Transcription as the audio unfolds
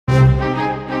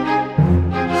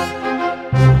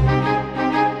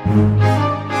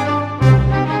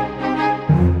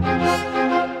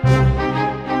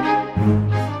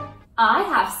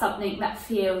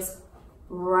feels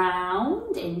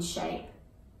round in shape.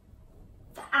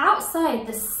 The outside,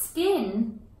 the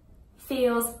skin,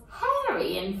 feels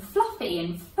hairy and fluffy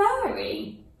and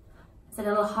furry. There's a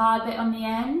little hard bit on the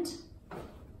end.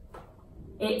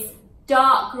 It's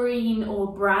dark green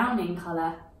or brown in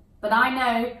colour, but I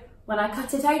know when I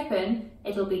cut it open,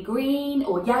 it'll be green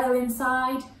or yellow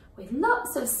inside with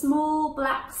lots of small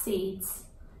black seeds.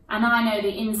 And I know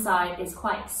the inside is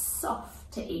quite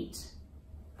soft to eat.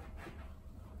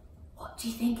 What do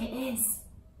you think it is?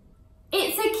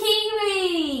 It's a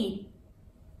kiwi!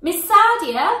 Miss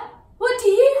Sadia, what do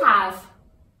you have?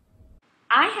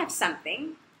 I have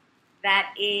something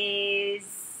that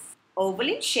is oval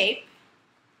in shape.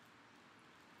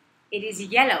 It is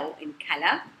yellow in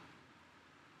color.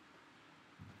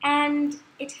 And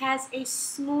it has a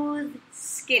smooth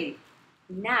skin.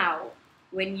 Now,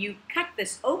 when you cut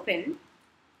this open,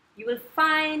 you will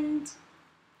find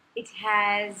it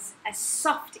has a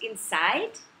soft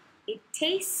inside. It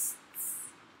tastes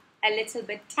a little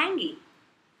bit tangy.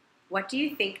 What do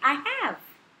you think I have?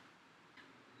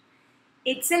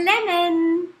 It's a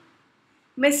lemon.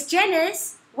 Miss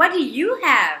Janice, what do you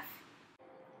have?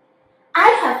 I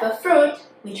have a fruit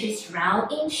which is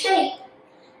round in shape,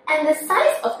 and the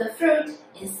size of the fruit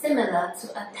is similar to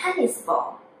a tennis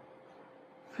ball.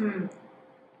 The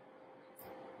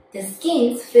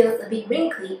skin feels a bit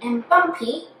wrinkly and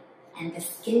bumpy, and the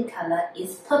skin color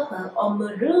is purple or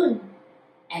maroon.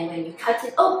 And when you cut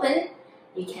it open,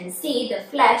 you can see the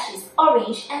flesh is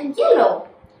orange and yellow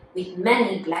with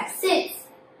many black seeds,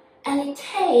 and it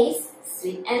tastes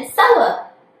sweet and sour.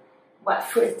 What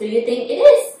fruit do you think it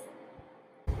is?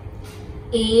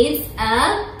 It's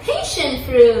a passion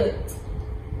fruit.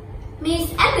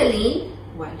 Miss Adeline,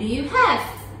 what do you have?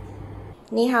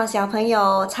 你好，小朋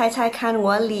友，猜猜看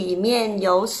我里面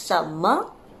有什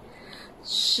么？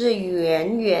是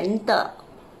圆圆的。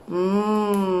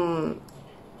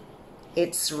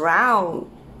It's round.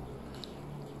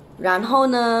 然后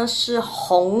呢，是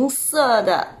红色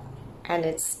的 ，and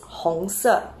it's 红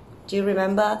色。Do you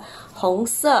remember? 红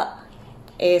色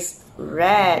is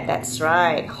red. That's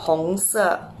right. 红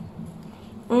色。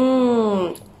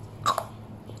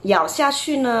咬下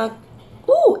去呢？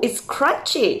 it's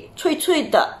crunchy， 脆脆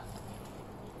的。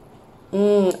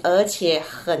而且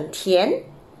很甜。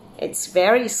It's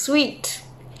very sweet.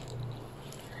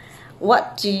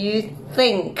 What do you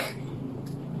think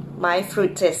my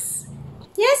fruit is?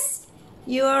 Yes,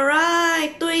 you are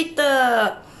right. 对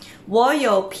的，我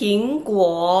有苹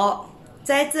果，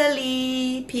在这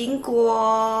里，苹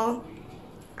果。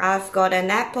I've got an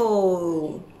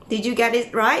apple. Did you get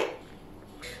it right?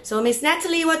 So, Miss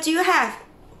Natalie, what do you have?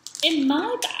 In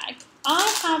my bag, I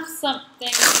have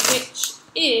something which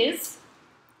is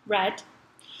red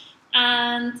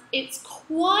and it's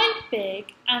quite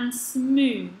big and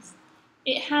smooth.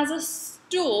 It has a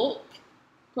stalk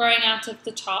growing out of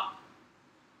the top,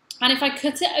 and if I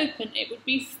cut it open, it would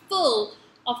be full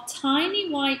of tiny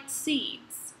white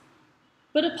seeds.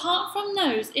 But apart from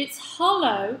those, it's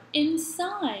hollow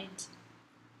inside.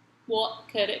 What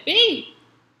could it be?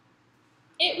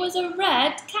 It was a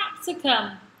red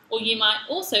capsicum, or you might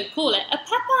also call it a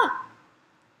pepper.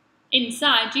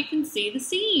 Inside you can see the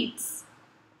seeds.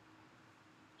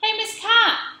 Hey Miss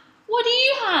Cat, what do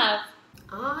you have?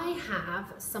 I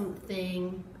have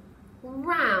something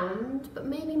round, but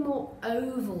maybe more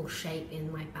oval shape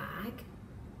in my bag.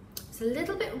 It's a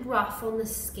little bit rough on the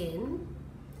skin.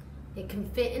 It can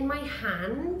fit in my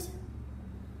hand.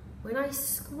 When I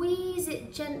squeeze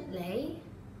it gently,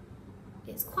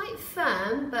 it's quite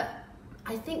firm, but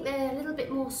I think they're a little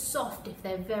bit more soft if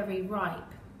they're very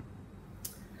ripe.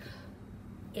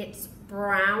 It's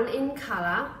brown in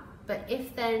colour, but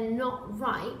if they're not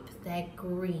ripe, they're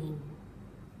green.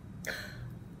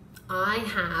 I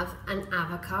have an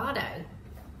avocado.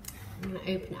 I'm going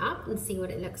to open it up and see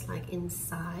what it looks like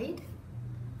inside.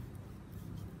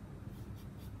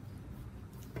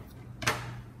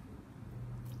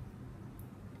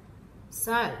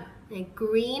 So, they're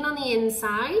green on the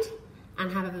inside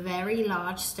and have a very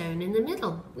large stone in the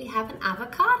middle. We have an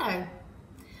avocado.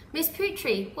 Miss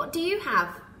Putri, what do you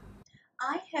have?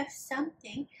 I have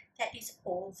something that is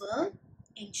oval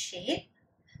in shape.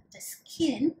 The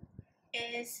skin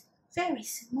is very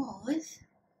smooth.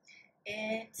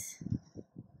 It's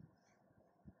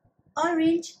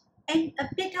orange and a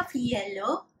bit of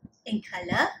yellow in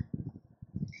color.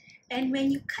 And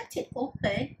when you cut it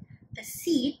open, the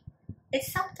seed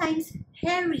is sometimes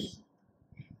hairy.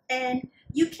 And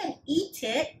you can eat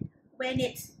it when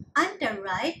it's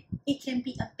underripe. It can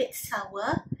be a bit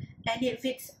sour. And if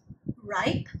it's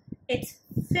ripe, it's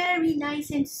very nice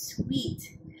and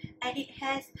sweet. and it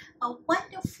has a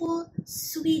wonderful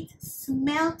sweet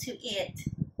smell to it.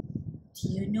 Do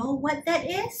you know what that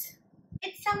is?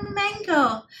 It's a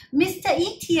mango. Mr.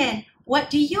 Etienne, what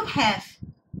do you have?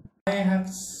 I have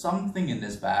something in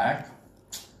this bag.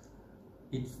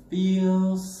 It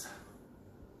feels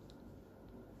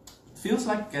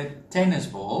like a tennis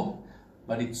ball,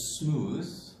 but it's smooth,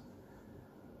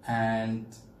 and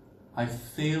I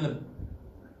feel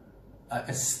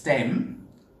a stem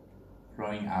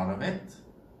growing out of it.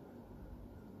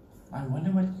 I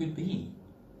wonder what it could be.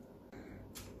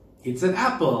 It's an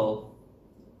apple.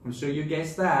 I'm sure you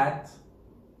guessed that.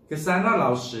 Cassandra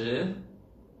老师，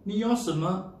你有什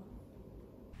么？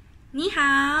你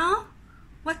好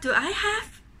What do I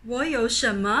have? 我有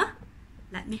什么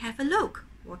Let me have a look.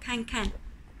 我看看。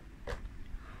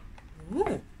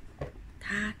哦，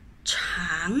它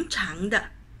长长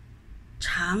的，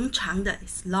长长的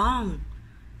is long,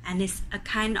 and it's a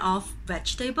kind of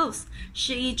vegetables.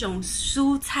 是一种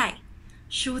蔬菜，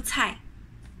蔬菜。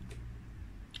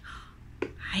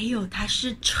还有它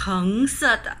是橙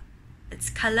色的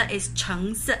Its color is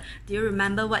橙色 Do you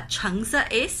remember what 橙色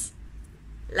is?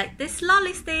 Like this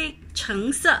lolly stick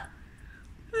橙色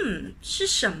是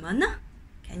什么呢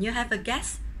Can you have a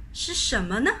guess? 是什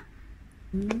么呢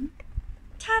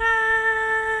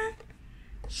Ta-da!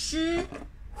 是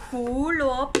胡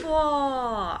萝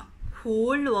卜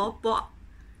胡萝卜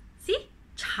See?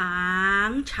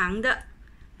 长长的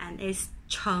And it's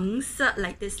橙色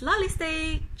Like this lolly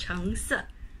stick 橙色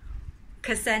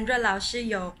Cassandra 老师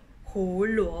有胡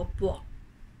萝卜。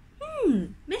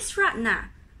Miss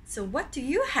Ratna, so what do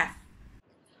you have?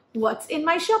 What's in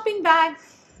my shopping bag?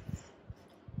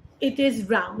 It is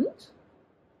round.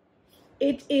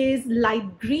 It is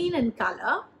light green in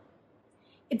color.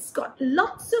 It's got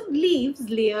lots of leaves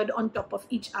layered on top of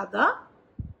each other.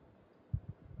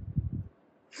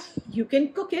 You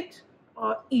can cook it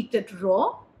or eat it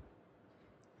raw.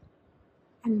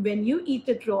 And when you eat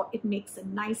it raw, it makes a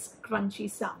nice crunchy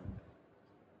sound.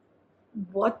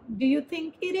 What do you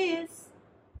think it is?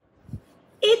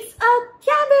 It's a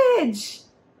cabbage!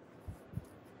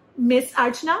 Miss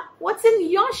Archana, what's in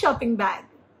your shopping bag?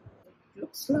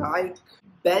 Looks like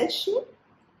bell shape.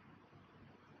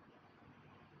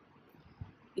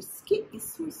 Its skin is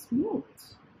so smooth,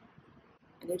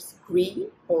 and it's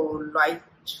green or light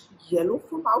yellow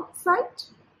from outside.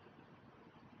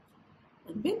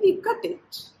 And when we cut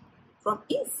it from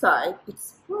inside,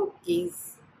 its stalk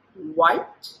is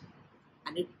white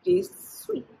and it tastes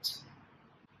sweet.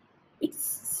 Its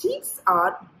seeds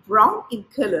are brown in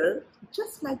color,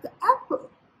 just like the apple.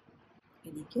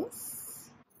 Any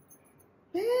guess?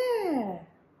 Pear.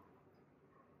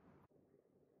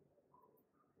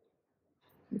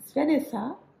 Miss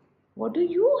Vanessa, what do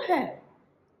you have?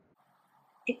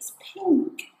 It's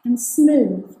pink and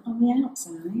smooth on the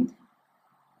outside.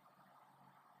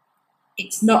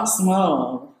 It's not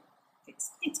small.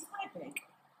 It's quite big.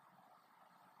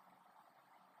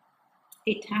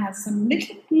 It has some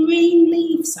little green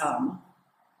leaves on.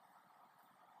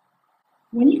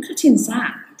 When you cut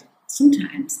inside,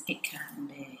 sometimes it can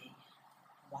be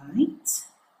white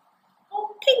or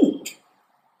pink,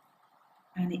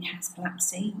 and it has black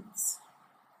seeds.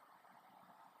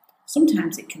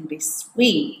 Sometimes it can be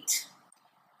sweet.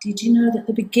 Did you know that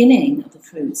the beginning of the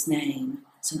fruit's name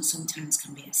sometimes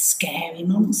can be a scary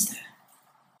monster?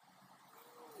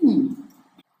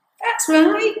 That's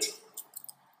right.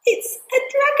 It's a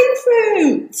dragon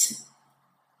fruit.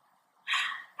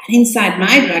 And inside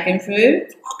my dragon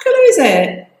fruit, what colour is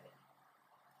it?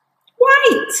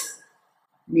 White.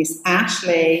 Miss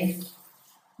Ashley,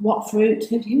 what fruit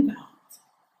have you got?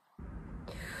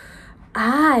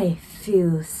 I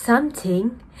feel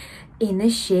something in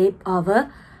the shape of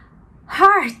a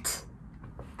heart.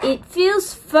 It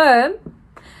feels firm,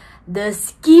 the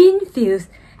skin feels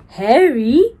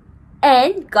hairy,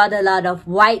 and got a lot of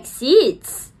white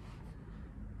seeds.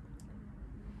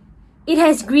 It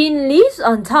has green leaves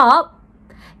on top.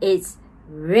 It's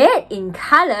red in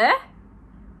color.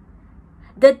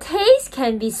 The taste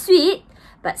can be sweet,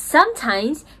 but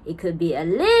sometimes it could be a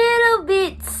little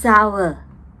bit sour.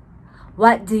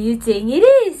 What do you think it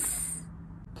is?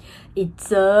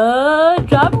 It's a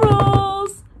drum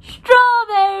rolls,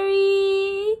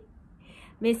 strawberry.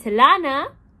 Miss Lana,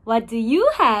 what do you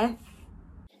have?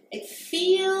 It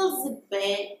feels a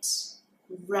bit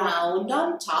round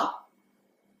on top,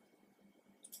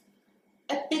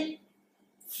 a bit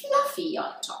fluffy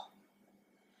on top,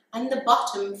 and the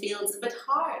bottom feels a bit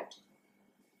hard.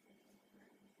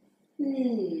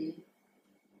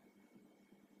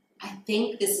 I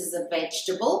think this is a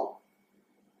vegetable,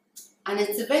 and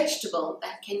it's a vegetable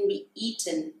that can be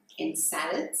eaten in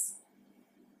salads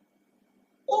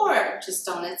or just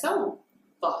on its own,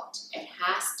 but it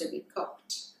has to be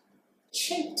cooked.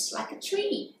 Shaped like a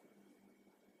tree.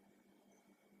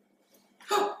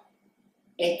 Oh,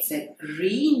 it's a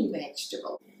green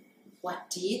vegetable. What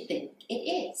do you think it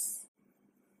is?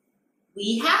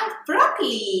 We have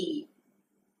broccoli.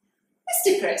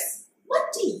 Mr. Chris, what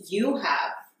do you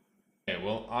have? Okay,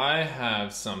 well, I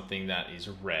have something that is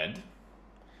red.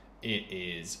 It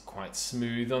is quite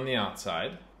smooth on the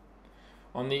outside.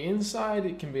 On the inside,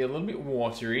 it can be a little bit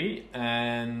watery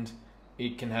and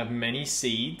it can have many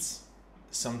seeds.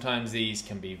 Sometimes these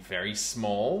can be very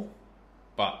small,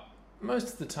 but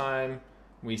most of the time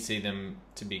we see them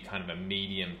to be kind of a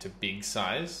medium to big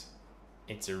size.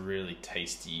 It's a really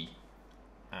tasty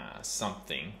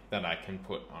something that I can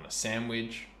put on a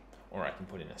sandwich or I can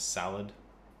put in a salad.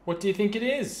 What do you think it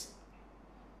is?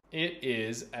 It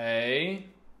is a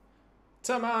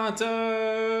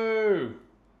tomato!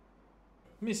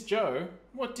 Miss Jo,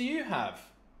 what do you have?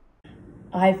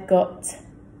 I've got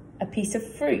a piece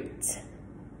of fruit.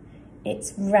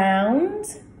 It's round.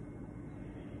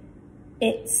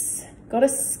 It's got a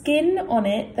skin on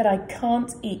it that I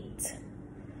can't eat.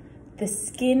 The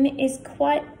skin is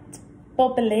quite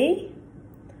bobbly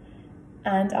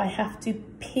and I have to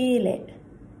peel it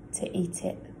to eat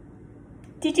it.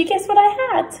 Did you guess what I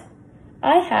had?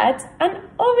 I had an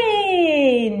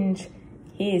orange.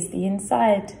 Here's the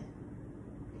inside.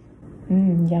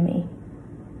 Yummy.